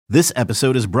This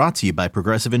episode is brought to you by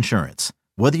Progressive Insurance.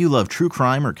 Whether you love true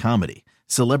crime or comedy,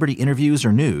 celebrity interviews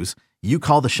or news, you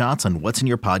call the shots on what's in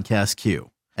your podcast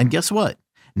queue. And guess what?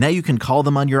 Now you can call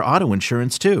them on your auto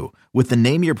insurance too with the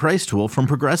Name Your Price tool from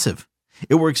Progressive.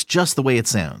 It works just the way it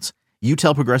sounds. You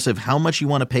tell Progressive how much you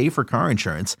want to pay for car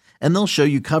insurance, and they'll show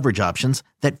you coverage options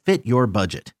that fit your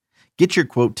budget. Get your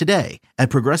quote today at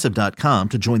Progressive.com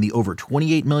to join the over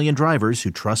 28 million drivers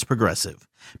who trust Progressive.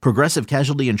 Progressive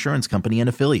Casualty Insurance Company and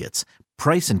Affiliates.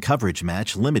 Price and coverage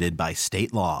match limited by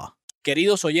state law.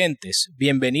 Queridos oyentes,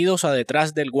 bienvenidos a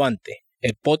Detrás del Guante,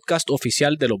 el podcast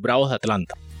oficial de los Bravos de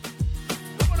Atlanta.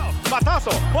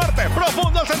 Batazo, fuerte,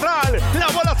 profundo central. La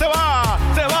bola se va.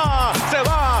 ¡Se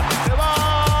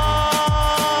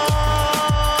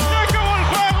acabó el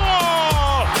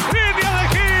juego! ¡Línea de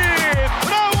hit!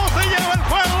 ¡Bravo se lleva el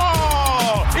juego!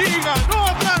 ¡Y ganó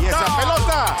Atlanta! Y esa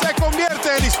pelota se convierte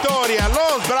en historia.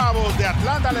 Los Bravos de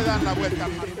Atlanta le dan la vuelta.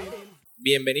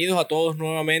 Bienvenidos a todos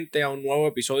nuevamente a un nuevo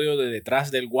episodio de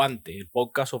Detrás del Guante, el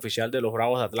podcast oficial de los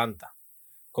Bravos de Atlanta.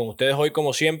 Con ustedes hoy,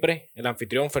 como siempre, el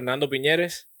anfitrión Fernando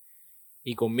Piñeres.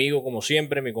 Y conmigo, como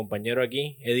siempre, mi compañero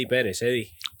aquí, Eddie Pérez.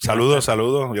 Eddie. Saludos.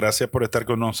 Gracias por estar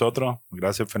con nosotros.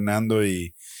 Gracias, Fernando.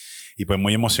 Y pues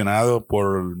muy emocionado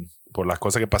por las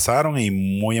cosas que pasaron y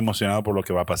muy emocionado por lo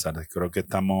que va a pasar. Creo que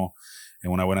estamos en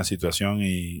una buena situación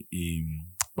y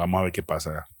vamos a ver qué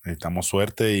pasa. Necesitamos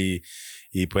suerte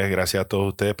y pues gracias a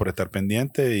todos ustedes por estar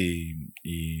pendientes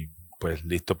y pues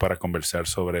listo para conversar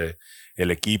sobre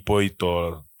el equipo y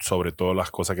todo, sobre todas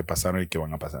las cosas que pasaron y que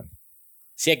van a pasar.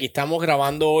 Sí, aquí estamos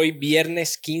grabando hoy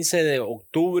viernes 15 de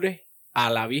octubre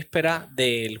a la víspera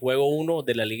del juego 1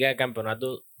 de la Liga de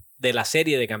Campeonato, de la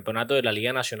serie de campeonato de la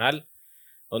Liga Nacional,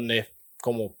 donde,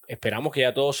 como esperamos que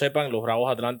ya todos sepan, los Bravos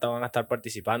de Atlanta van a estar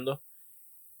participando.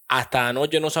 Hasta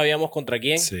anoche no sabíamos contra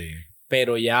quién, Sí.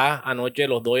 pero ya anoche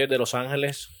los Dodgers de Los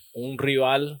Ángeles, un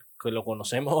rival que lo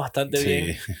conocemos bastante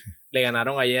bien, le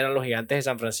ganaron ayer a los Gigantes de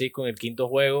San Francisco en el quinto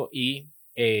juego y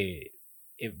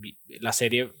la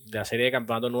serie de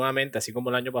campeonato nuevamente, así como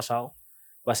el año pasado,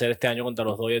 va a ser este año contra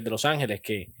los Dodgers de Los Ángeles,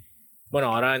 que, bueno,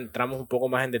 ahora entramos un poco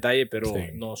más en detalle, pero Sí.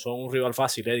 no son un rival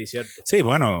fácil, Eddie, ¿cierto? Sí,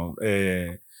 bueno,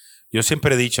 yo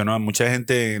siempre he dicho, ¿no? Mucha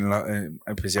gente,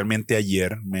 especialmente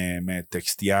ayer, me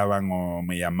texteaban o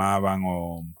me llamaban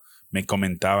o me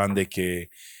comentaban de que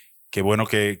bueno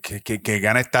que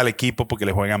gane tal equipo porque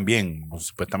le juegan bien,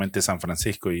 supuestamente San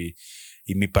Francisco. Y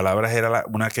mis palabras era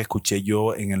una que escuché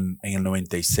yo en el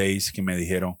 96, que me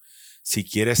dijeron, si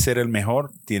quieres ser el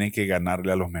mejor, tienes que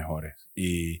ganarle a los mejores.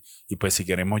 Y pues si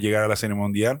queremos llegar a la Serie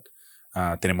Mundial,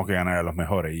 tenemos que ganar a los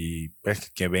mejores. Y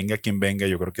pues que venga quien venga,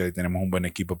 yo creo que tenemos un buen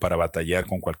equipo para batallar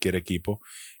con cualquier equipo.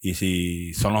 Y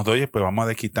si son los Dodgers, pues vamos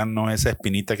a quitarnos esa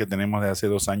espinita que tenemos de hace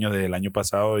 2 años, desde el año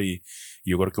pasado. Y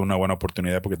yo creo que es una buena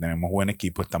oportunidad porque tenemos buen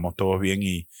equipo, estamos todos bien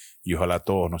y ojalá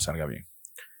todos nos salga bien.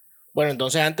 Bueno,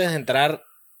 entonces antes de entrar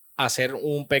a hacer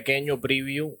un pequeño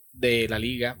preview de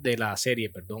la serie,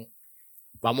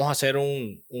 vamos a hacer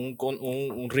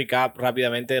un recap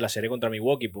rápidamente de la serie contra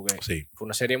Milwaukee, porque Sí. fue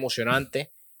una serie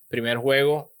emocionante. Primer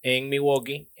juego en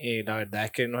Milwaukee, la verdad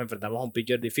es que nos enfrentamos a un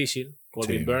pitcher difícil,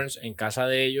 Corbin Sí. Burns, en casa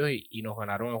de ellos y nos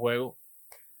ganaron el juego.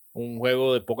 Un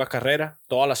juego de pocas carreras,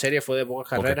 toda la serie fue de pocas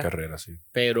carreras. Sí.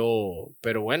 Pero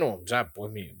bueno, o sea,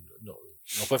 pues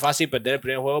no fue fácil perder el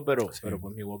primer juego, pero pues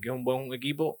Milwaukee es un buen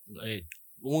equipo.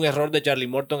 Un error de Charlie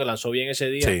Morton que lanzó bien ese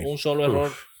día, Sí. un solo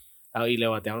error, y le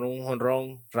batearon un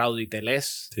jonrón. Rowdy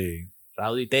Tellez, Sí.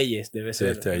 Rowdy Telles debe ser.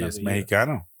 Este el es apellido.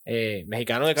 mexicano.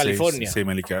 Mexicano de California. Sí,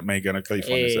 mexicano de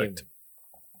California, exacto.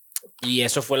 Y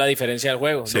eso fue la diferencia del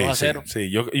juego, 2-0.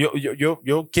 Sí.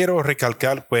 Yo quiero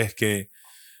recalcar pues que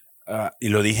y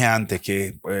lo dije antes,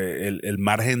 que el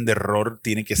margen de error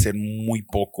tiene que ser muy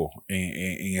poco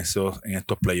en estos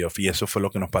playoffs. Y eso fue lo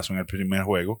que nos pasó en el primer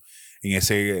juego, en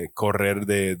ese correr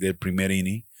del primer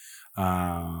inning.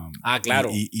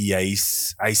 Claro. Y ahí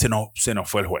se nos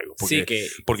fue el juego.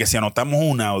 Porque si anotamos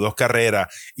 1 o 2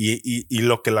 carreras y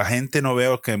lo que la gente no ve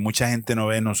o que mucha gente no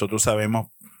ve, nosotros sabemos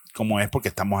cómo es porque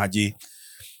estamos allí.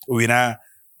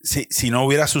 Si no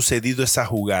hubiera sucedido esa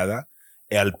jugada,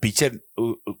 al pitcher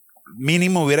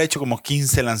mínimo hubiera hecho como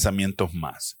 15 lanzamientos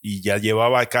más y ya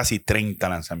llevaba casi 30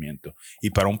 lanzamientos.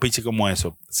 Y para un pitcher como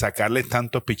eso, sacarle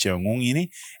tantos pitcheos en un inning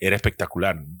era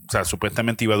espectacular. O sea,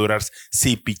 supuestamente iba a durar,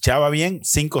 si pichaba bien,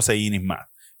 5 o 6 innings más.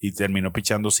 Y terminó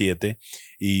pichando 7.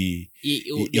 Y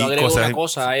yo agrego una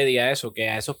cosa, Eddie, a eso, que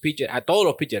a esos pitchers, a todos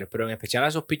los pitchers, pero en especial a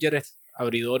esos pitchers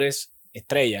abridores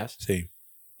estrellas, sí.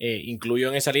 Incluyo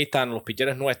en esa lista a los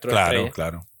pitchers nuestros.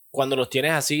 Claro. cuando los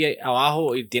tienes así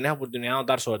abajo y tienes oportunidad de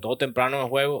anotar, sobre todo temprano en el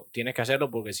juego, tienes que hacerlo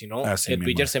porque si no, el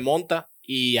pitcher se monta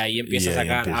y ahí empieza a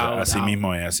sacar. Así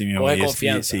mismo es. Coge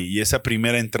confianza. Y esa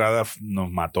primera entrada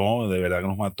nos mató, de verdad que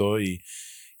nos mató y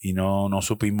no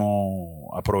supimos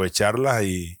aprovecharla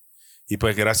y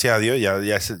pues gracias a Dios ya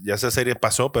esa serie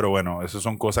pasó, pero bueno, esas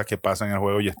son cosas que pasan en el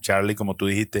juego. Y Charlie, como tú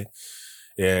dijiste,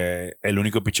 el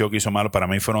único picheo que hizo malo para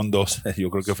mí fueron 2. Yo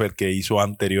creo que fue el que hizo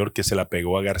anterior, que se la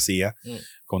pegó a García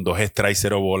con 2 strikes,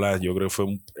 0 bolas. Yo creo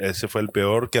que ese fue el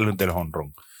peor que el del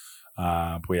jonrón.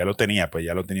 Pues ya lo tenía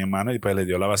en mano y pues le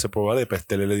dio la base por bola, después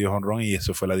Tele le dio jonrón y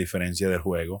eso fue la diferencia del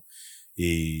juego.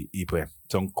 Y pues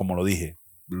son, como lo dije,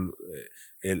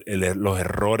 los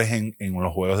errores en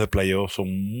los juegos de playoff son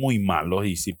muy malos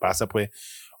y si pasa pues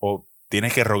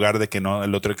tienes que rogar de que no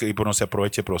el otro equipo no se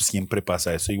aproveche, pero siempre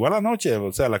pasa eso. Igual anoche,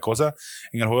 o sea, la cosa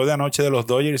en el juego de anoche de los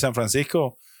Dodgers y San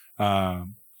Francisco,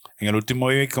 en el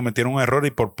último inning cometieron un error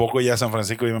y por poco ya San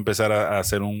Francisco iba a empezar a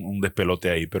hacer un despelote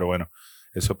ahí, pero bueno,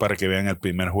 eso para que vean el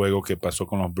primer juego que pasó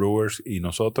con los Brewers y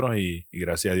nosotros y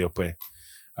gracias a Dios pues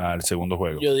al segundo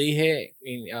juego. Yo dije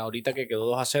ahorita que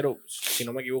quedó 2-0, si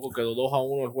no me equivoco quedó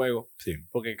 2-1 el juego, sí,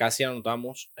 porque casi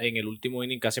anotamos en el último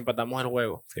inning, casi empatamos el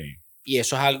juego, sí, y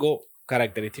eso es algo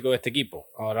característico de este equipo.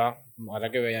 Ahora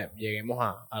que lleguemos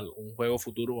a un juego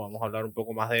futuro vamos a hablar un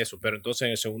poco más de eso, pero entonces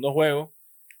en el segundo juego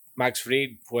Max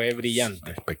Fried fue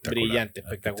brillante,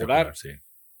 espectacular. Sí.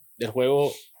 El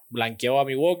juego blanqueó a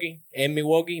Milwaukee, en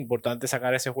Milwaukee, importante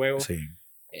sacar ese juego Sí.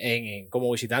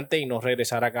 como visitante y no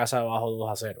regresar a casa abajo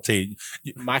 2-0. Sí.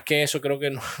 Más que eso creo que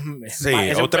no. Sí,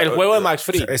 el juego de Max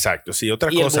Fried. Exacto, sí,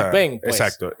 otra y cosa. El bullpen, pues.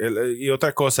 Exacto. Y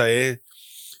otra cosa es,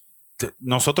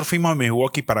 nosotros fuimos a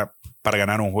Milwaukee para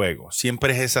ganar un juego.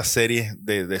 Siempre es esas series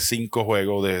de 5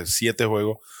 juegos, de 7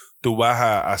 juegos. Tú vas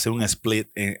a hacer un split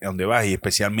donde vas y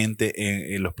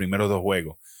especialmente en los primeros 2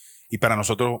 juegos. Y para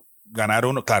nosotros ganar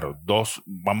uno, claro, 2,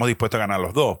 vamos dispuestos a ganar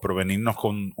los 2, pero venirnos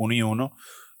con 1 y 1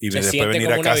 y después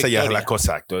venir a casa ya es la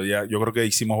cosa. Exacto. Yo creo que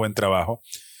hicimos buen trabajo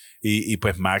y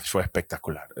pues Max fue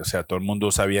espectacular. O sea, todo el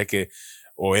mundo sabía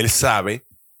o él sabe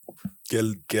que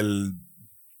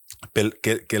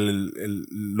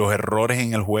los errores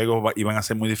en el juego iban a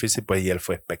ser muy difíciles, pues y él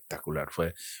fue espectacular.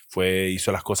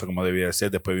 Hizo las cosas como debía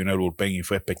ser. Después vino el bullpen y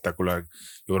fue espectacular.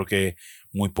 Yo creo que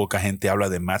muy poca gente habla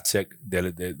de Matzek,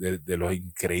 de lo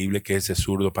increíble que es ese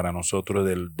zurdo para nosotros,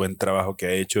 del buen trabajo que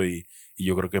ha hecho y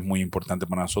yo creo que es muy importante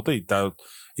para nosotros y todo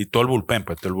el bullpen,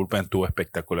 pues todo el bullpen estuvo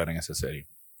espectacular en esa serie.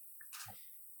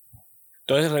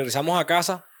 Entonces regresamos a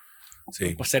casa,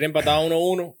 sí, por ser empatado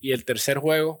 1-1 y el tercer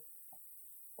juego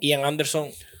Ian Anderson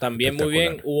también muy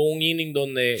bien. Hubo un inning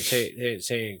donde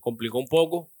se complicó un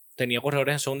poco, tenía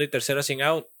corredores en segunda y tercera sin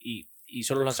out y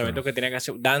hizo los lanzamientos que tenía que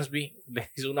hacer. Dansby le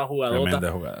hizo una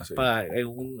jugadota jugada, sí,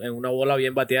 en una bola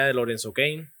bien bateada de Lorenzo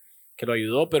Cain que lo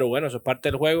ayudó, pero bueno, eso es parte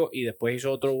del juego. Y después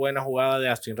hizo otra buena jugada de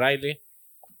Austin Riley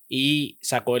y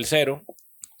sacó el 0.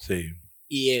 Sí.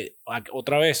 Y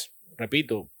otra vez,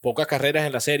 repito, pocas carreras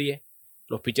en la serie.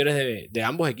 Los pitchers de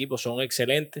ambos equipos son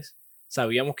excelentes.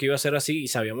 Sabíamos que iba a ser así y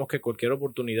sabíamos que cualquier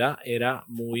oportunidad era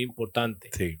muy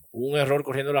importante. Sí. Hubo un error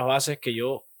corriendo las bases que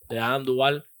de Adam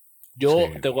Duvall. Yo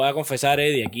te voy a confesar,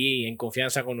 Eddie, aquí en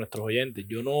confianza con nuestros oyentes,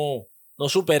 yo no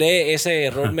superé ese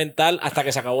error mental hasta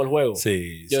que se acabó el juego.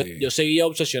 Sí, yo seguía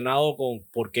obsesionado con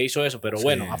por qué hizo eso, pero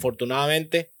bueno,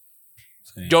 afortunadamente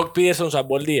Jock Peterson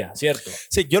salvó el día, ¿cierto?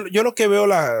 Sí, yo lo que veo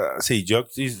Jock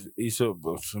hizo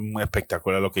un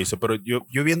espectacular lo que hizo, pero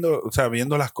yo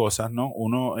viendo las cosas, ¿no?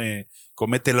 Uno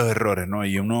comete los errores, ¿no?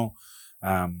 Y uno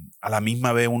a la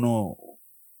misma vez uno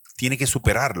tiene que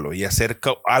superarlo y hacer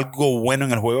algo bueno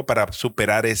en el juego para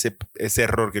superar ese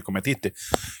error que cometiste.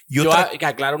 Yo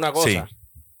aclaro una cosa. Sí.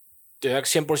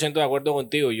 Estoy 100% de acuerdo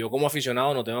contigo. Yo como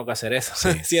aficionado no tengo que hacer eso, sí.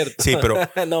 ¿Cierto? Sí, pero,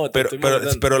 no,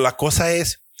 pero la cosa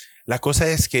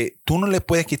es que tú no le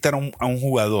puedes quitar a un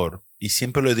jugador, y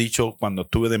siempre lo he dicho cuando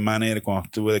estuve de manager, cuando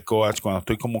estuve de coach, cuando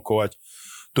estoy como coach,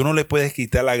 tú no le puedes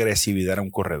quitar la agresividad a un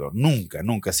corredor. Nunca,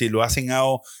 nunca. Si lo hacen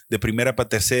de primera para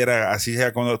tercera, así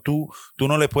sea, cuando tú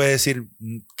no le puedes decir,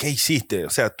 ¿qué hiciste? O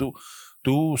sea,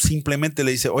 tú simplemente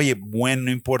le dices, oye, bueno,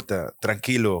 no importa,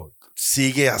 tranquilo,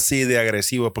 sigue así de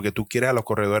agresivo, porque tú quieres a los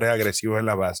corredores agresivos en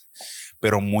la base,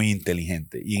 pero muy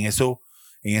inteligente. Y en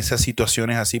esas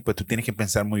situaciones así, pues tú tienes que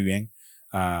pensar muy bien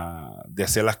de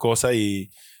hacer las cosas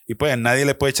y pues nadie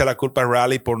le puede echar la culpa a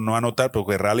Raleigh por no anotar,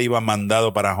 porque Raleigh iba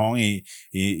mandado para home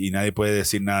y nadie puede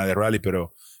decir nada de Raleigh,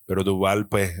 pero Duvall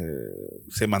pues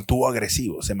se mantuvo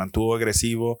agresivo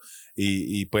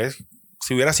y pues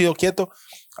si hubiera sido quieto,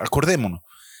 acordémonos,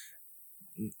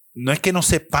 no es que no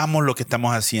sepamos lo que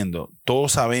estamos haciendo,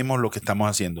 todos sabemos lo que estamos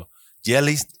haciendo.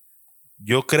 Yelich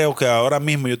yo creo que ahora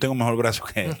mismo yo tengo mejor brazo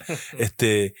que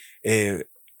él.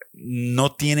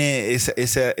 No tiene esos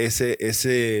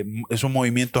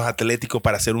movimientos atléticos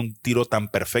para hacer un tiro tan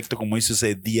perfecto como hizo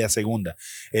ese día segunda.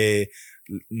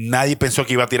 Nadie pensó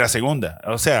que iba a tirar segunda.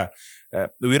 O sea,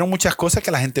 hubieron muchas cosas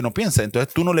que la gente no piensa.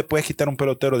 Entonces tú no le puedes quitar a un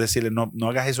pelotero, decirle no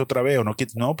hagas eso otra vez, o no,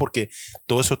 porque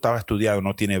todo eso estaba estudiado.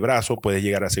 No tiene brazo, puedes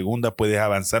llegar a segunda, puedes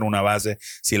avanzar una base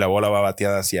si la bola va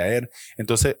bateada hacia él.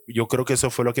 Entonces yo creo que eso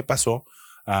fue lo que pasó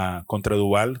contra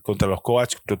Duvall, contra los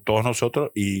coaches, todos nosotros,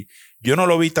 y yo no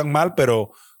lo vi tan mal,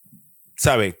 pero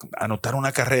 ¿sabe? Anotar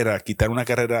una carrera, quitar una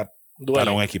carrera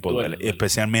para un equipo duele,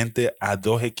 especialmente a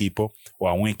dos equipos o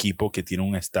a un equipo que tiene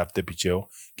un staff de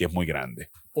picheo que es muy grande.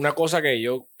 Una cosa que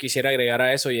yo quisiera agregar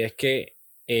a eso, y es que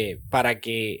para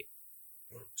que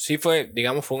sí fue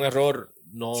un error,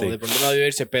 de pronto no debió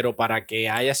irse, pero para que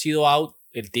haya sido out,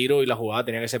 el tiro y la jugada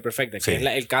tenía que ser perfecta, que es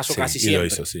el caso casi siempre.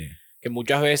 Lo hizo, que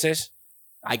muchas veces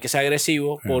hay que ser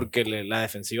agresivo porque la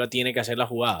defensiva tiene que hacer la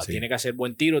jugada, tiene que hacer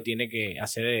buen tiro, tiene que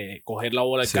hacer coger la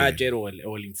bola al catcher o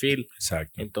el infield.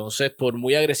 Exacto. Entonces, por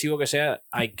muy agresivo que sea,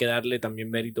 hay que darle también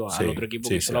mérito al otro equipo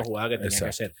que hizo la jugada que tenía que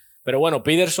hacer. Pero bueno,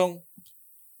 Peterson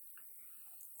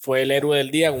fue el héroe del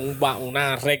día con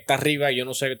una recta arriba. Yo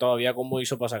no sé todavía cómo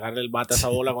hizo para sacarle el bate a esa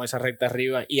bola con esa recta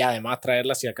arriba y además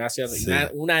traerla hacia acá, hacia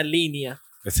una línea.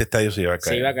 Ese estadio se iba a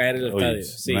caer. Se iba a caer el estadio.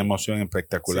 Una emoción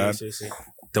espectacular. Sí.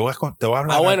 Te voy a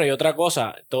hablar. Bueno, y otra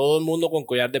cosa, todo el mundo con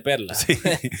collar de perlas. Sí,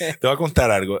 te voy a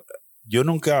contar algo. Yo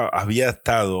nunca había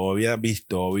estado, había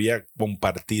visto, había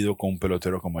compartido con un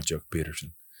pelotero como Jock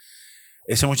Peterson.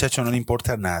 Ese muchacho no le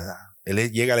importa nada. Él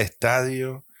llega al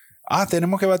estadio.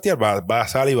 Tenemos que batear. Va,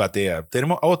 sale y batea.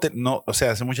 O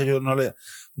sea, ese muchacho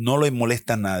no le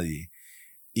molesta a nadie.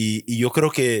 Y yo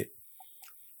creo que,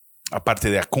 aparte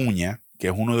de Acuña, que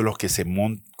es uno de los que se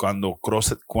monta cuando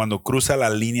cruza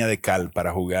la línea de cal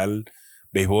para jugar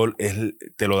béisbol,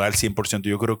 te lo da al 100%.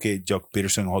 Yo creo que Jock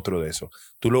Peterson es otro de esos.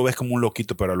 Tú lo ves como un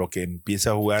loquito, pero a lo que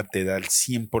empieza a jugar te da el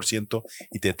 100%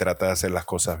 y te trata de hacer las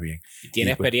cosas bien. Y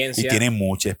tiene experiencia. Y tiene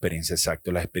mucha experiencia,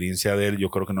 exacto. La experiencia de él yo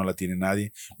creo que no la tiene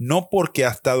nadie. No porque ha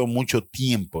estado mucho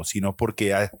tiempo, sino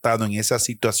porque ha estado en esas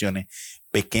situaciones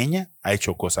pequeñas, ha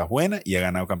hecho cosas buenas y ha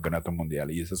ganado campeonatos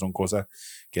mundiales. Y esas son cosas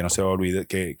que no se va a olvidar,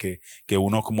 que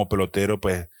uno como pelotero,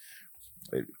 pues,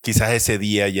 quizás ese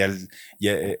día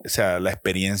o sea, la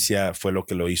experiencia fue lo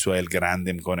que lo hizo a él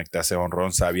grande en conectarse a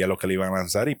honrón, sabía lo que le iban a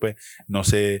lanzar y pues no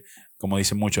se, como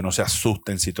dicen muchos, no se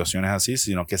asusta en situaciones así,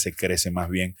 sino que se crece más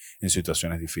bien en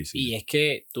situaciones difíciles. Y es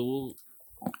que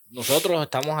nosotros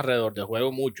estamos alrededor del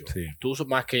juego mucho, tú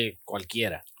más que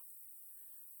cualquiera.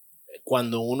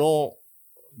 Cuando uno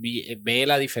ve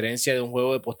la diferencia de un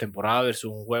juego de postemporada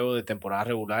versus un juego de temporada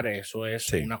regular, eso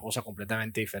es una cosa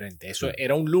completamente diferente. Eso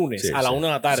era un lunes a la 1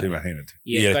 de la tarde. Sí, imagínate.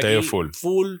 Y el estadio full,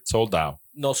 sold out.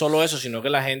 No solo eso, sino que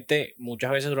la gente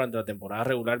muchas veces durante la temporada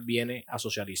regular viene a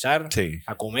socializar,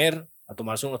 a comer, a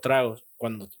tomarse unos tragos.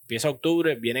 Cuando empieza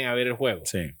octubre, vienen a ver el juego.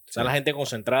 Está la gente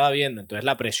concentrada viendo. Entonces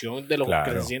la presión de los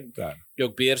que se sienten.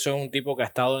 Jock Peterson es un tipo que ha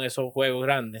estado en esos juegos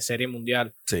grandes, Serie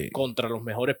Mundial, contra los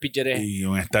mejores pitchers. Y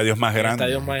en estadios más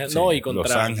grandes. Y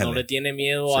contra no le tiene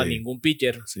miedo a ningún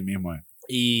pitcher. Sí mismo es.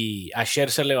 Y a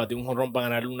Scherzer le batió un jonrón para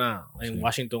ganar en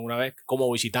Washington una vez,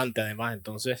 como visitante además.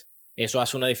 Entonces eso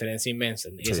hace una diferencia inmensa.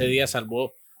 Y ese día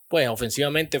salvó, pues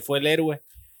ofensivamente fue el héroe.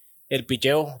 El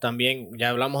picheo también, ya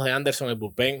hablamos de Anderson, el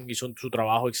bullpen hizo su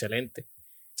trabajo excelente.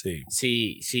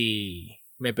 Si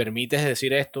me permites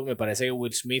decir esto, me parece que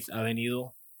Will Smith ha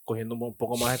venido cogiendo un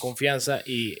poco más de confianza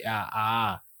y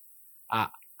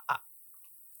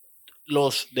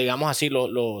los, digamos así,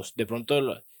 de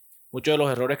pronto muchos de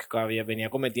los errores que venía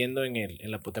cometiendo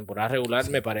en la temporada regular,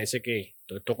 me parece que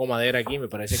toco madera aquí, me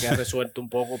parece que ha resuelto un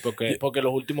poco porque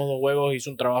los últimos 2 juegos hizo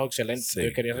un trabajo excelente.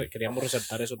 Entonces queríamos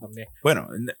resaltar eso también. Bueno,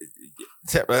 o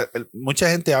sea, mucha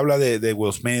gente habla de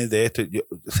Will Smith, de esto.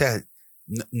 O sea,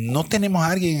 no tenemos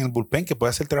a alguien en el bullpen que pueda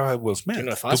hacer el trabajo de Will Smith.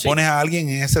 No es fácil. Tú pones a alguien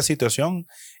en esa situación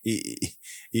y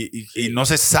no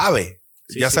se sabe.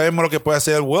 Ya sabemos lo que puede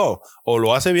hacer el Will. O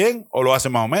lo hace bien o lo hace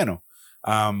más o menos.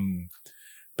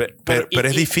 Pero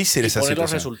es difícil esa situación.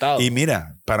 Los resultados. Y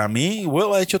mira, para mí,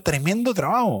 Will ha hecho tremendo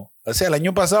trabajo. O sea, el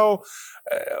año pasado,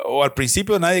 o al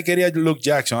principio nadie quería a Luke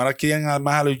Jackson. Ahora quieren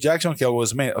más a Luke Jackson que a Will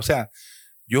Smith. O sea,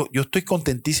 yo estoy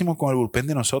contentísimo con el bullpen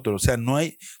de nosotros. O sea, no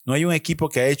hay un equipo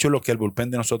que ha hecho lo que el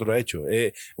bullpen de nosotros ha hecho.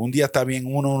 Un día está bien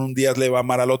uno, un día le va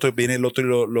mal al otro, y viene el otro y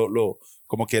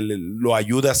como que lo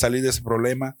ayuda a salir de ese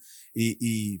problema.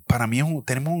 Y para mí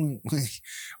tenemos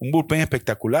un bullpen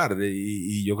espectacular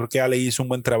y yo creo que Ale hizo un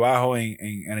buen trabajo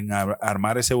en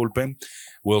armar ese bullpen.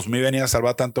 Will Smith venía a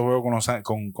salvar tantos juegos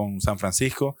con San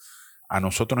Francisco. a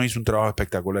nosotros nos hizo un trabajo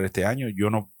espectacular este año. Yo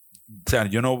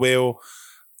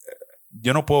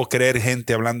no puedo creer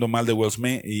gente hablando mal de Will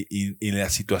Smith y la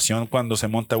situación cuando se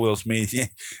monta Will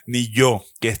Smith, ni yo,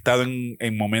 que he estado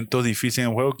en momentos difíciles en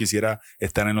el juego, quisiera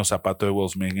estar en los zapatos de Will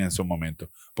Smith en esos momentos,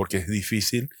 porque es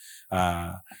difícil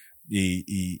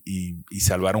y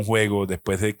salvar un juego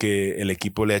después de que el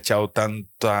equipo le ha echado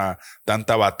tanta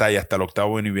batalla hasta el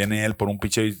octavo y viene él por un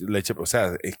picheo y le echa, o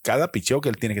sea, es cada picheo que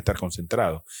él tiene que estar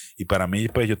concentrado. Y para mí,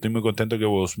 pues yo estoy muy contento que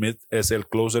Will Smith es el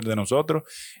closer de nosotros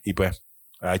y pues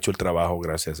ha hecho el trabajo,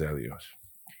 gracias a Dios.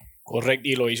 Correcto,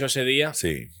 y lo hizo ese día.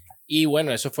 Sí. Y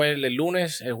bueno, eso fue el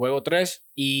lunes, el juego 3.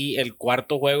 Y el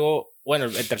cuarto juego, bueno,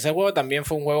 el tercer juego también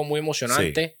fue un juego muy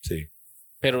emocionante. Sí.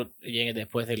 Pero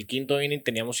después del quinto inning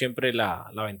teníamos siempre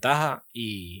la ventaja.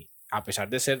 Y a pesar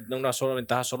de ser de una sola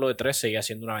ventaja, solo de 3, seguía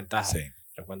siendo una ventaja. Sí.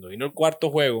 Pero cuando vino el cuarto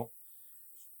juego,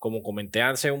 como comenté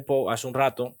hace un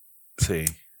rato, Sí.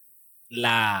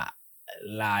 la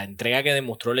entrega que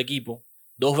demostró el equipo.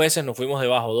 2 veces nos fuimos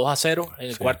debajo 2-0 en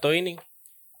el cuarto inning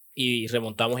y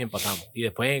remontamos y empatamos. Y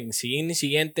después en el inning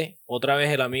siguiente, otra vez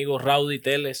el amigo Rowdy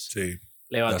Teles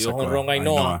le batió jonrón a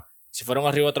Ainhoa. Se fueron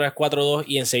arriba otra vez 4-2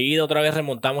 y enseguida otra vez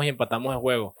remontamos y empatamos el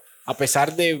juego. A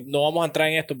pesar de, no vamos a entrar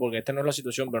en esto porque esta no es la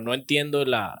situación, pero no entiendo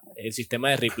el sistema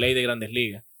de replay de Grandes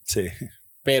Ligas. Sí.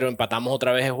 Pero empatamos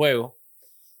otra vez el juego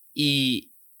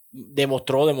y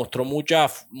demostró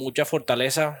mucha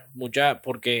fortaleza,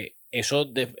 porque eso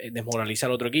desmoraliza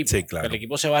al otro equipo. Sí, claro. El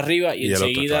equipo se va arriba y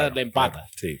enseguida le empata. Claro,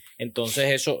 sí.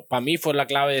 Entonces eso, para mí, fue la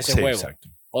clave de ese juego. Exacto.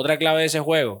 Otra clave de ese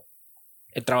juego,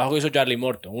 el trabajo que hizo Charlie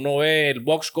Morton. Uno ve el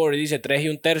box score y dice 3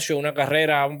 1/3, una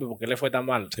carrera, hombre, ¿por qué le fue tan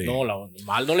mal? Sí. No,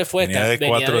 mal no le fue. Venía de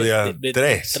 4 días, 3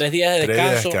 días de 3 días de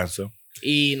descanso. descanso.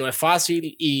 Y no es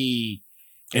fácil y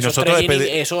nosotros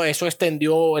eso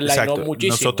extendió el line-up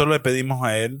muchísimo. Nosotros le pedimos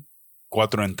a él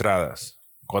 4 entradas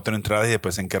y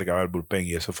después se encargaba el bullpen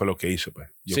y eso fue lo que hizo. Pues.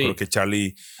 Yo creo que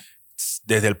Charlie,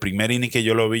 desde el primer inning que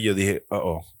yo lo vi, yo dije,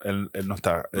 él no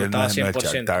está,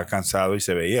 estaba cansado y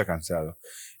se veía cansado.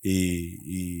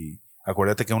 Y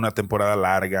acuérdate que es una temporada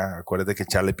larga, acuérdate que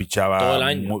Charlie pichaba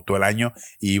todo el año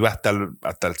y iba hasta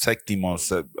el séptimo,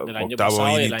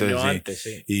 octavo inning.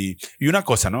 Y una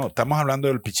cosa, ¿no? Estamos hablando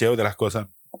del picheo, de las cosas.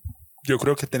 Yo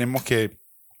creo que tenemos que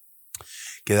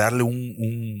darle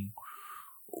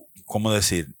 ¿cómo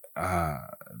decir?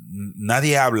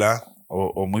 Nadie habla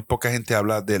o muy poca gente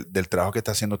habla del trabajo que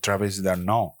está haciendo Travis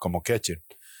d'Arnaud como catcher.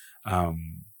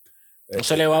 No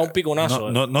se le va un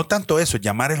piconazo. No tanto eso,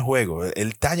 llamar el juego. Él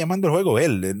está llamando el juego. A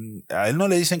él no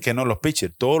le dicen que no los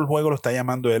pitchers. Todo el juego lo está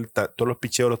llamando él. Todos los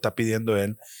picheos lo está pidiendo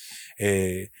él.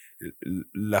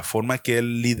 La forma que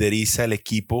él lideriza el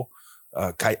equipo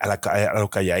a lo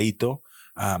calladito.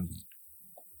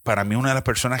 Para mí, una de las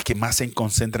personas que más se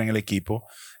concentra en el equipo,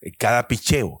 cada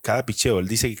picheo. Él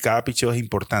dice que cada picheo es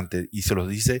importante y se los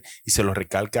dice y se los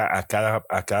recalca a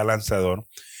cada lanzador.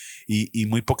 Y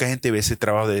muy poca gente ve ese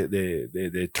trabajo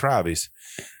de Travis.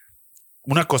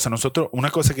 Una cosa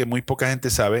que muy poca gente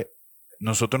sabe,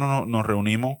 nosotros nos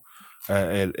reunimos,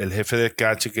 el jefe de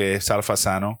catch, que es Sal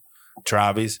Fasano,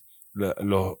 Travis,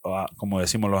 como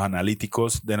decimos, los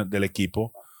analíticos del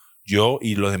equipo, yo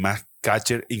y los demás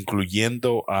catchers,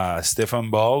 incluyendo a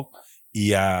Stefan Ball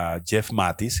y a Jeff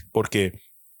Matis, porque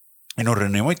nos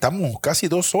reunimos y estamos casi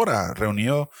 2 horas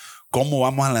reunidos cómo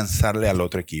vamos a lanzarle al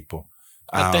otro equipo.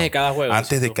 Antes de cada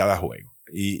juego.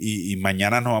 Y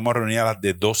mañana nos vamos a reunir a las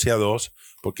de 12 a 2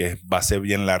 porque va a ser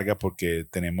bien larga porque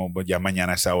ya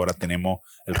mañana a esa hora tenemos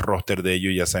el roster de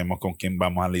ellos y ya sabemos con quién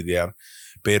vamos a lidiar.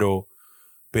 Pero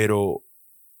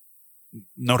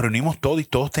nos reunimos todos y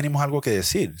todos tenemos algo que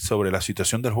decir sobre la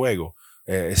situación del juego.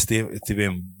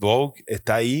 Steven Vogt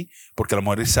está ahí porque a lo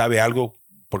mejor él sabe algo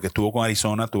porque estuvo con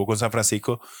Arizona, estuvo con San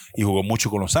Francisco y jugó mucho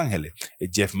con Los Ángeles.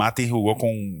 Jeff Matis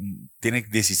tiene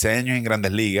 16 años en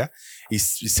Grandes Ligas y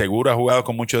seguro ha jugado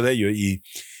con muchos de ellos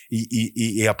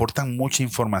y aportan mucha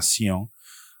información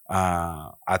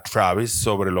a Travis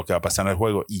sobre lo que va a pasar en el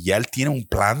juego. Y ya él tiene un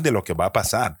plan de lo que va a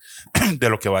pasar, de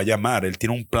lo que va a llamar. Él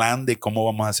tiene un plan de cómo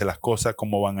vamos a hacer las cosas,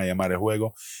 cómo van a llamar el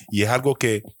juego. Y es algo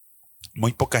que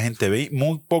muy poca gente ve,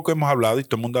 muy poco hemos hablado y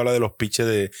todo el mundo habla de los pitches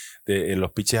de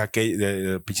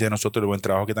nosotros, el buen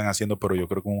trabajo que están haciendo, pero yo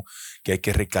creo que hay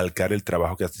que recalcar el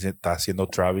trabajo que está haciendo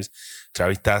Travis.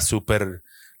 Travis está súper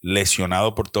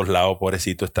lesionado por todos lados,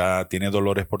 pobrecito, tiene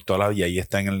dolores por todos lados y ahí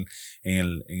está en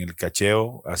el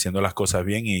cacheo haciendo las cosas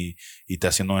bien y está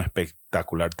haciendo un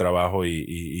espectacular trabajo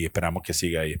y esperamos que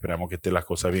siga ahí, esperamos que estén las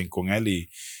cosas bien con él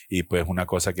y pues una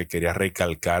cosa que quería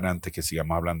recalcar antes que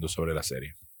sigamos hablando sobre la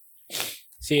serie.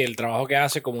 Sí, el trabajo que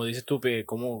hace, como dices tú,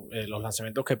 como los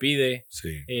lanzamientos que pide,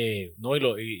 Sí. no,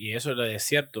 y eso es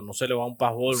cierto, no se le va un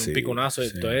fastball, Sí, un piconazo.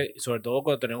 sí. Entonces, sobre todo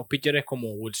cuando tenemos pitchers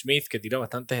como Will Smith, que tira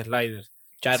bastantes sliders,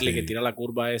 Charlie, Sí. que tira la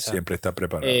curva esa. Siempre está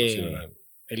preparado. Sí, ¿verdad?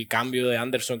 El cambio de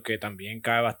Anderson, que también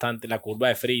cae bastante, la curva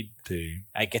de Fried. Sí.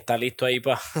 Hay que estar listo ahí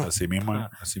para... Así mismo,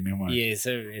 así mismo. Y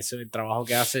ese el trabajo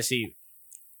que hace, sí.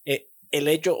 El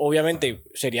hecho, obviamente,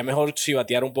 sería mejor si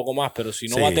bateara un poco más, pero si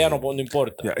no Sí. batea, no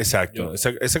importa. Ya, exacto.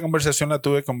 Esa conversación la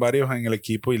tuve con varios en el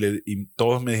equipo y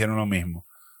todos me dijeron lo mismo.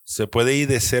 Se puede ir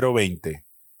de 0-20,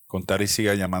 contar y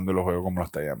siga llamando los juegos como lo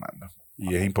está llamando.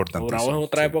 Y es importante. Bravo en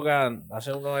otra época,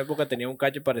 hace una época tenía un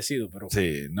catcher parecido, pero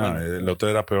Sí, no, Bueno. el otro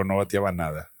era peor, no bateaba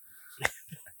nada.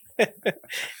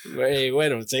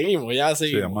 bueno, seguimos, ya Sí,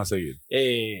 seguimos. vamos a seguir.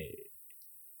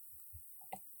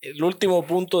 El último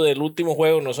punto del último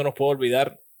juego, no se nos puede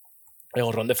olvidar, el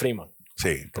jonrón de Freeman.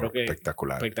 Sí, Creo que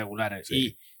espectacular. Espectacular. Sí.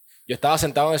 Y yo estaba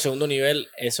sentado en el segundo nivel.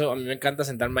 Eso a mí me encanta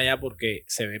sentarme allá porque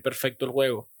se ve perfecto el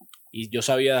juego. Y yo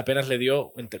sabía, apenas le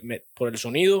dio por el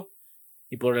sonido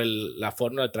y por la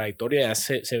forma de trayectoria, ya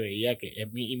se veía que.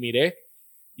 Y miré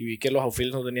y vi que los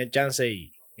outfielders no tenían chance.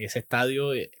 Y ese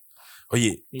estadio,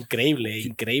 Oye,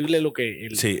 increíble lo que.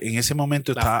 sí, en ese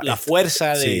momento la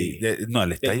fuerza de. Sí, no,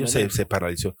 el estadio momento. se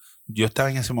paralizó. Yo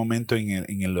estaba en ese momento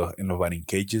en los batting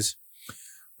cages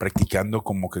practicando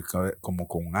como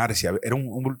con Arcia. Era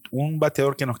un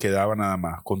bateador que nos quedaba nada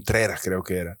más. Contreras creo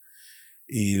que era.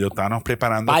 Y lo estábamos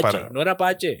preparando Pache, para... no era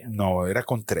Pache. No, era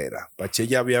Contreras. Pache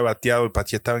ya había bateado. El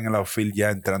Pache estaba en el outfield ya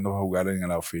entrando a jugar en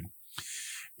el outfield.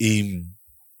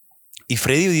 Y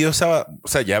Freddy dio esa... O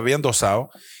sea, ya habían dosado.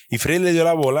 Y Freddy le dio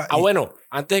la bola. Bueno,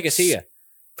 antes de que siga.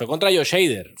 Fue contra Josh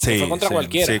Hader. Sí, No fue contra sí,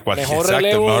 cualquiera. sí, cualquiera. Mejor Exacto,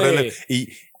 relevo. mejor de- relevo.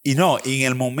 Y no, y en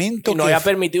el momento Y no que... había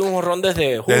permitido un jonrón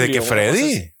desde julio. Desde que una cosa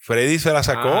así. Freddy se la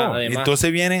sacó. Además.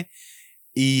 Entonces viene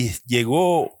y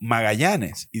llegó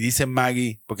Magallanes. Y dice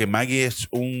Maggie, porque Maggie es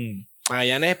un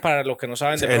Magallanes, para los que no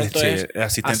saben, de pronto es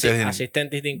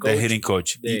asistente hitting de hitting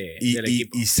coach. del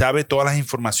equipo. Y sabe todas las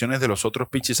informaciones de los otros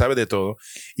pitches, sabe de todo.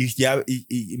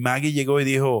 Y Maggie llegó y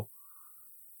dijo,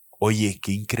 oye,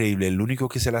 qué increíble. El único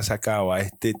que se la ha sacado a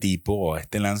este tipo o a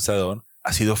este lanzador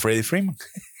ha sido Freddie Freeman.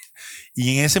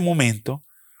 Y en ese momento,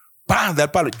 ¡pam!, da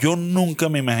el palo. Yo nunca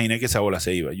me imaginé que esa bola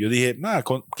se iba. Yo dije,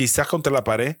 quizás contra la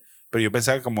pared, pero yo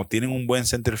pensaba que como tienen un buen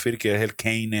center field, que es el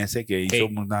Kane ese, que hizo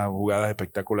unas jugadas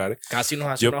espectaculares. Casi nos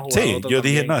hace Yo, una jugada. sí, yo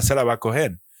dije, no, esa la va a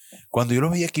coger. Cuando yo lo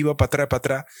veía que iba para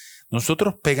atrás,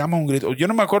 nosotros pegamos un grito. Yo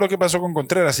no me acuerdo qué pasó con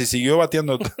Contreras, si siguió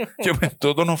bateando.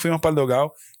 Todos nos fuimos para el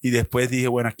dugout y después dije,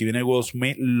 bueno, aquí viene Will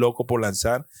Smith, loco por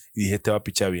lanzar, y dije, este va a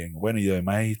pichar bien. Bueno, y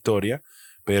además es historia,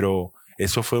 pero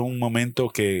eso fue un momento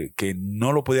que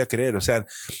no lo podía creer. O sea,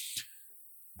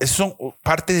 eso son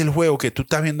parte del juego, que tú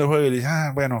estás viendo el juego y dices,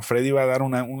 bueno, Freddy va a dar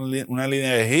una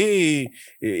línea de hit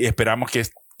y esperamos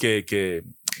que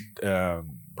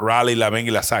Raleigh la venga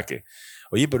y la saque.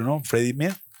 Oye, pero no, Freddy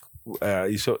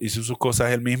hizo sus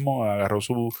cosas él mismo, agarró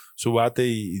su bate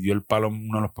y dio el palo,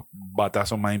 uno de los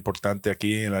batazos más importantes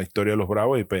aquí en la historia de los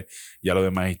Bravos, y pues ya lo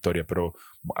demás es historia, pero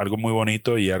algo muy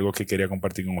bonito y algo que quería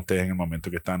compartir con ustedes en el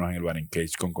momento que estábamos en el batting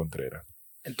cage con Contreras.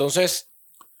 Entonces,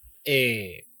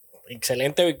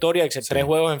 excelente victoria, 3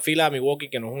 juegos en fila a Milwaukee,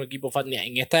 que no es un equipo fácil.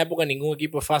 En esta época ningún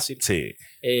equipo es fácil. Sí.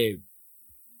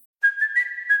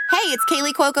 Hey, it's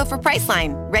Kaylee Cuoco for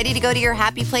Priceline. Ready to go to your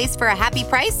happy place for a happy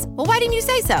price? Well, why didn't you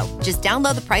say so? Just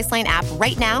download the Priceline app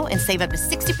right now and save up to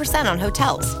 60% on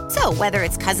hotels. So whether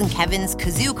it's Cousin Kevin's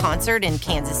Kazoo Concert in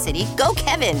Kansas City, go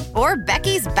Kevin, or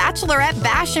Becky's Bachelorette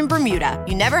Bash in Bermuda,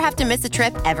 you never have to miss a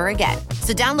trip ever again.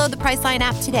 So download the Priceline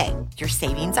app today. Your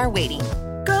savings are waiting.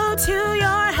 Go to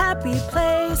your happy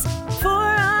place for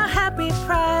a happy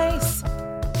price.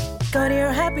 Go to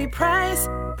your happy price,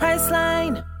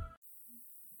 Priceline.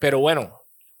 Pero bueno,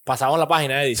 pasamos la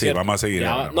página, Eddie. Sí, ¿cierto? vamos a seguir.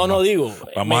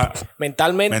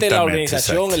 Mentalmente la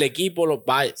organización, exacto. el equipo,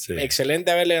 Sí. Excelente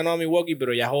haberle ganado a Milwaukee,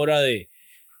 pero ya es hora de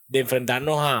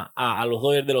enfrentarnos a los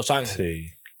Dodgers de Los Ángeles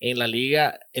Sí,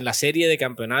 en la serie de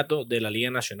campeonato de la Liga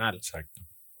Nacional. exacto.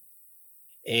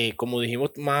 Como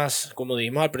dijimos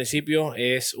al principio,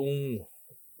 es un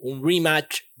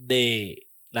rematch de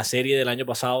la serie del año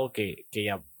pasado que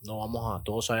ya no vamos a,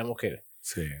 todos sabemos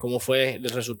Sí. cómo fue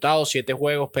el resultado, 7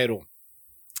 juegos, pero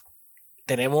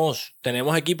tenemos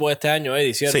equipo este año,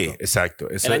 Eddie, ¿cierto? Sí, exacto.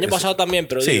 El año pasado también,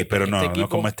 pero sí, digo, pero este no equipo,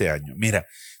 como este año. Mira,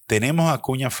 tenemos a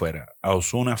Acuña afuera, a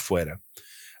Osuna afuera,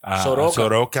 a Soroka.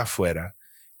 Soroka afuera,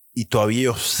 y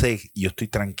todavía yo estoy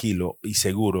tranquilo y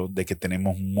seguro de que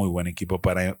tenemos un muy buen equipo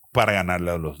para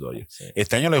ganarle a los Dodgers. Sí.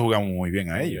 Este año le jugamos muy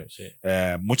bien a ellos. Sí.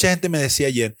 Mucha gente me decía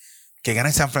ayer que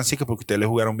ganen San Francisco porque ustedes le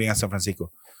jugaron bien a San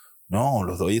Francisco. No,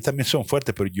 los Dodgers también son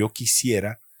fuertes, pero yo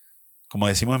quisiera, como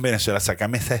decimos en Venezuela,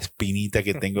 sacarme esa espinita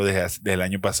que tengo desde el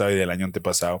año pasado y del año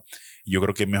antepasado. Y yo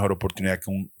creo que es mejor oportunidad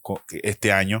que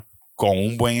este año con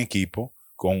un buen equipo,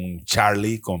 con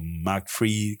Charlie, con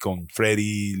McFree, con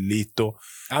Freddie, listo.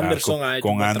 Anderson ha hecho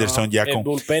con Anderson trabajo. ya El con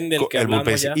bullpen del que el hablamos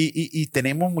bullpen. ya. Y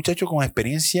tenemos muchachos con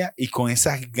experiencia y con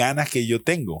esas ganas que yo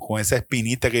tengo, con esa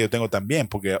espinita que yo tengo también,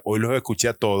 porque hoy los escuché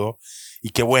a todos y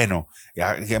qué bueno,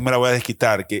 ya me la voy a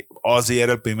desquitar, que Ozzy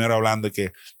era el primero hablando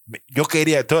que yo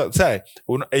quería, ¿sabes?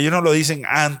 Ellos no lo dicen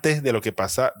antes de lo que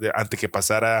antes que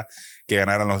pasara que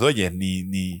ganaran los Dodgers,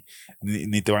 ni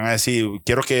te van a decir,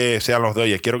 quiero que sean los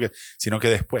Dodgers, sino que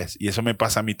después. Y eso me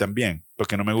pasa a mí también,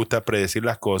 porque no me gusta predecir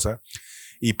las cosas.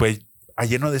 Y pues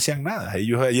ayer no decían nada.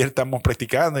 Ayer estamos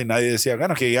practicando y nadie decía,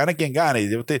 bueno, que gane quien gane.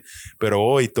 Pero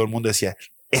hoy todo el mundo decía,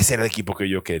 ese era el equipo que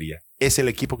yo quería. Ese es el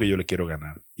equipo que yo le quiero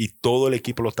ganar. Y todo el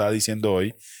equipo lo estaba diciendo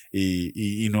hoy.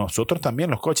 Y nosotros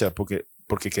también, los coaches,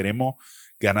 porque queremos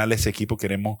ganarle a ese equipo,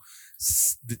 queremos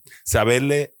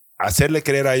hacerle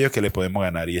creer a ellos que le podemos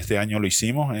ganar. Y este año lo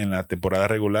hicimos en la temporada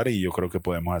regular y yo creo que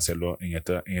podemos hacerlo en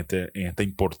esta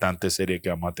importante serie que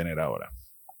vamos a tener ahora.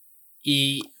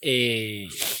 Y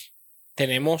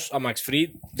tenemos a Max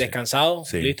Fried descansado,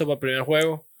 listo para el primer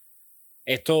juego.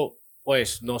 Esto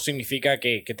pues no significa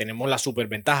que tenemos la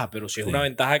superventaja, pero sí es una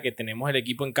ventaja que tenemos el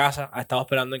equipo en casa, ha estado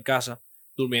esperando en casa,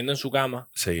 durmiendo en su cama,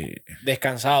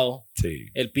 descansado.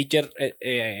 El pitcher,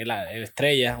 el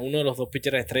estrella, uno de los dos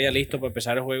pitchers estrella listo para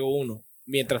empezar el juego 1.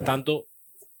 Mientras tanto,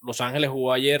 Los Ángeles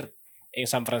jugó ayer en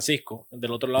San Francisco,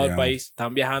 del otro lado del país.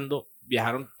 Están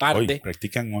viajaron tarde.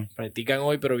 Practican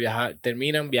hoy, pero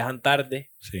viajan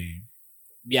tarde.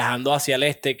 Viajando hacia el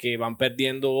este, que van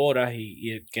perdiendo horas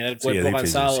y queda el cuerpo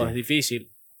cansado, es difícil.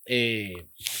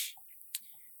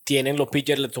 Tienen los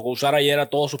pitchers, les tocó usar ayer a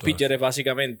todos sus pitchers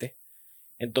básicamente.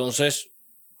 Entonces,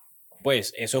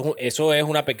 pues eso es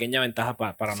una pequeña ventaja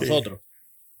para nosotros.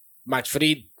 Max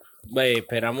Fried,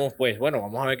 esperamos, pues bueno,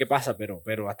 vamos a ver qué pasa,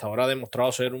 pero hasta ahora ha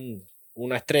demostrado ser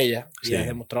una estrella y ha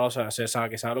demostrado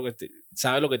que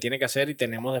sabe lo que tiene que hacer, y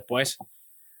tenemos después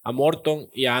a Morton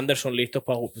y a Anderson listos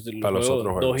para los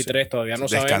otros juegos 2 y 3. Todavía no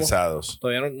descansados. Sabemos.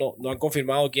 Todavía no han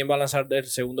confirmado quién va a lanzar el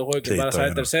segundo juego y quién va a lanzar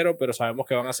el tercero, pero sabemos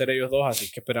que van a ser ellos dos,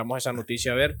 así que esperamos esa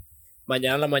noticia a ver.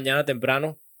 Mañana en la mañana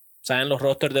temprano salen los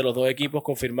rosters de los dos equipos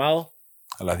confirmados.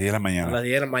 A las 10 de la mañana. A las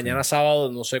 10 de la mañana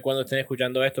sábado, no sé cuándo estén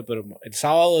escuchando esto, pero el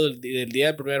sábado del día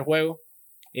del primer juego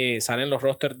salen los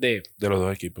rosters de los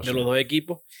dos equipos. De los dos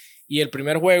equipos. Y el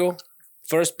primer juego,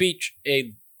 first pitch,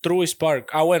 Truist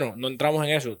Park. Bueno, no entramos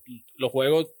en eso. Los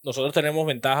juegos, nosotros tenemos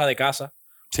ventaja de casa,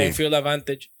 home field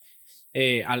advantage,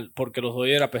 porque los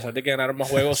Dodgers, a pesar de que ganaron más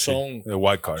juegos, son el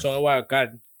wild card. Son el wild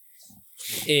card.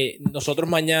 Nosotros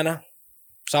mañana,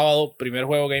 sábado, primer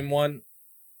juego, Game 1,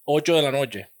 8 de la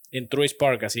noche en Truist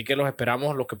Park. Así que los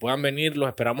esperamos, los que puedan venir, los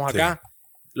esperamos acá.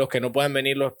 Los que no puedan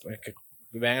venir, que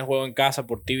vean el juego en casa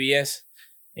por TBS.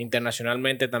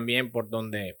 Internacionalmente también por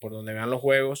donde vean los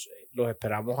juegos. Los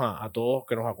esperamos a todos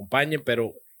que nos acompañen,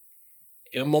 pero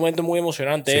es un momento muy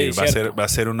emocionante. Va a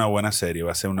ser una buena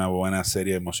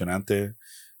serie, emocionante.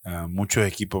 Muchos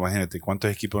equipos, imagínate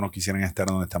cuántos equipos no quisieran estar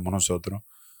donde estamos nosotros.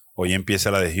 Hoy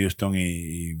empieza la de Houston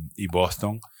y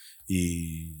Boston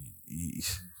y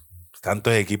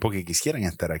tantos equipos que quisieran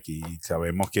estar aquí.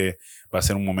 Sabemos que va a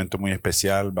ser un momento muy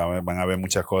especial, van a haber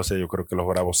muchas cosas. Yo creo que los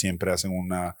Bravos siempre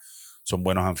son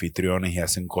buenos anfitriones y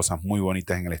hacen cosas muy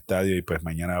bonitas en el estadio, y pues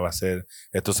mañana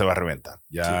esto se va a reventar.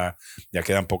 Ya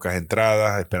quedan pocas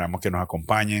entradas, esperamos que nos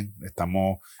acompañen,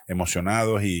 estamos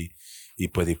emocionados y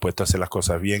pues dispuestos a hacer las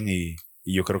cosas bien, y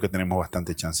yo creo que tenemos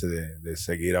bastante chance de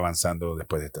seguir avanzando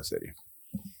después de esta serie.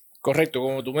 Correcto,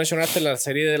 como tú mencionaste, la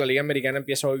serie de la Liga Americana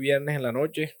empieza hoy viernes en la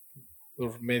noche,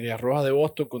 los Medias Rojas de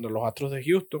Boston contra los Astros de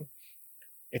Houston.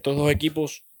 Estos dos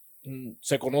equipos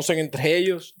se conocen entre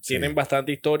ellos, tienen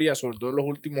bastante historia, sobre todo en los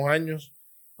últimos años,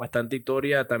 bastante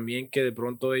historia también que de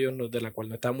pronto de la cual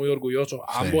no están muy orgullosos,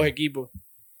 ambos equipos,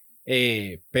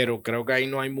 pero creo que ahí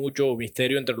no hay mucho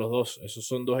misterio entre los dos. Esos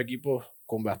son dos equipos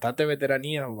con bastante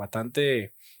veteranía,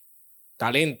 bastante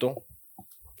talento,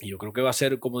 y yo creo que va a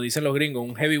ser, como dicen los gringos,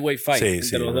 un heavyweight fight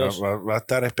entre los dos. Va a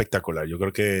estar espectacular. Yo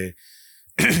creo que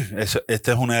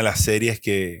esta es una de las series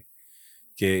que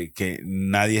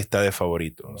nadie está de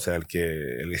favorito. O sea, el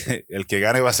que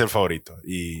gane va a ser favorito.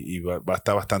 Y va a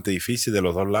estar bastante difícil de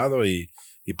los dos lados. Y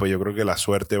pues yo creo que la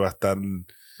suerte va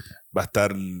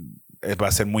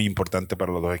a ser muy importante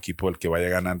para los dos equipos. El que vaya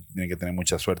a ganar tiene que tener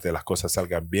mucha suerte, de las cosas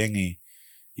salgan bien, y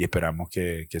esperamos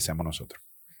que seamos nosotros.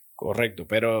 Correcto.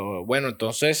 Pero bueno,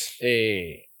 entonces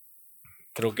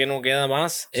creo que no queda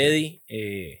más, Eddie.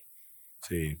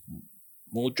 Sí.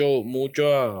 Mucho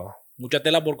mucha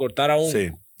tela por cortar aún. Sí,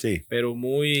 sí. Pero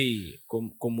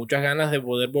con muchas ganas de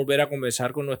poder volver a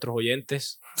conversar con nuestros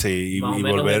oyentes. Sí, y más o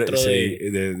menos volver dentro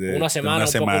de una semana,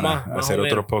 un poco más, a hacer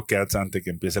otros podcasts antes que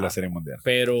empiece la Serie Mundial.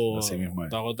 Pero Así mismo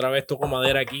es. otra vez toco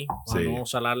madera aquí para Sí. no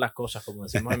salar las cosas, como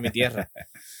decimos en mi tierra.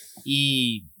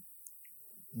 Y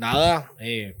nada,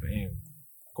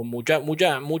 con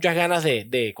muchas ganas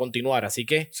de continuar. Así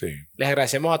que Sí. les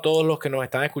agradecemos a todos los que nos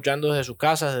están escuchando desde sus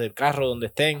casas, desde el carro, donde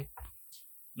estén.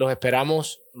 Los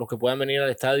esperamos, los que puedan venir al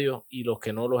estadio, y los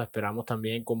que no, los esperamos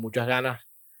también con muchas ganas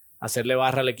hacerle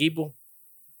barra al equipo,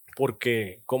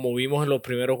 porque como vimos en los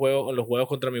primeros juegos, en los juegos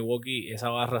contra Milwaukee, esa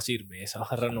barra sirve, esa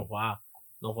barra nos va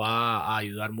a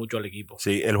ayudar mucho al equipo.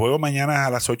 Sí, el juego mañana es a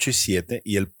las 8:07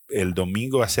 y el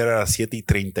domingo va a ser a las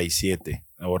 7:37,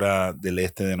 hora del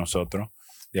este de nosotros,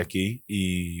 de aquí,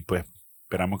 y pues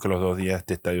esperamos que los 2 días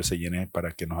este estadio se llene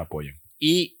para que nos apoyen.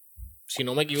 Y si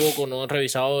no me equivoco, no he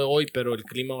revisado de hoy, pero el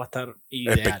clima va a estar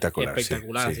ideal, Espectacular, sí,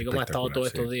 así como ha estado todos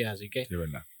sí. estos días. Así que Sí,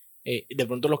 verdad. de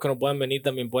pronto los que no puedan venir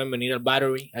también pueden venir al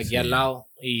Battery, aquí Sí. al lado,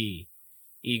 y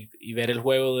ver el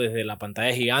juego desde la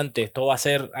pantalla gigante. Esto va a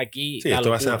ser aquí. Sí, la esto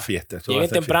va a locura. ser fiesta. Lleguen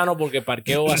temprano porque el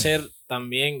parqueo va a ser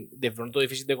también de pronto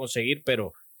difícil de conseguir,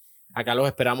 pero acá los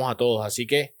esperamos a todos. Así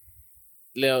que,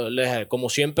 como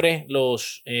siempre,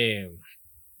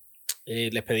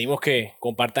 les pedimos que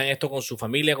compartan esto con su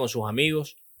familia, con sus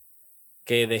amigos,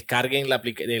 que descarguen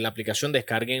de la aplicación,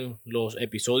 descarguen los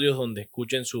episodios donde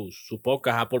escuchen sus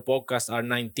podcasts, Apple Podcasts,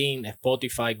 R19,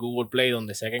 Spotify, Google Play,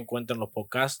 donde sea que encuentren los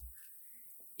podcasts.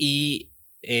 Y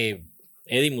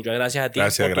Eddie, muchas gracias a ti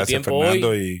por tu tiempo Fernando,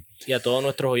 hoy, y a todos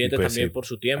nuestros oyentes pues, también sí, por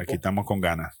su tiempo. Aquí estamos con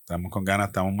ganas,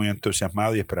 estamos muy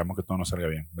entusiasmados y esperamos que todo nos salga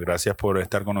bien. Gracias por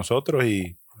estar con nosotros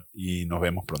y nos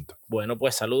vemos pronto. Bueno,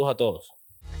 pues saludos a todos.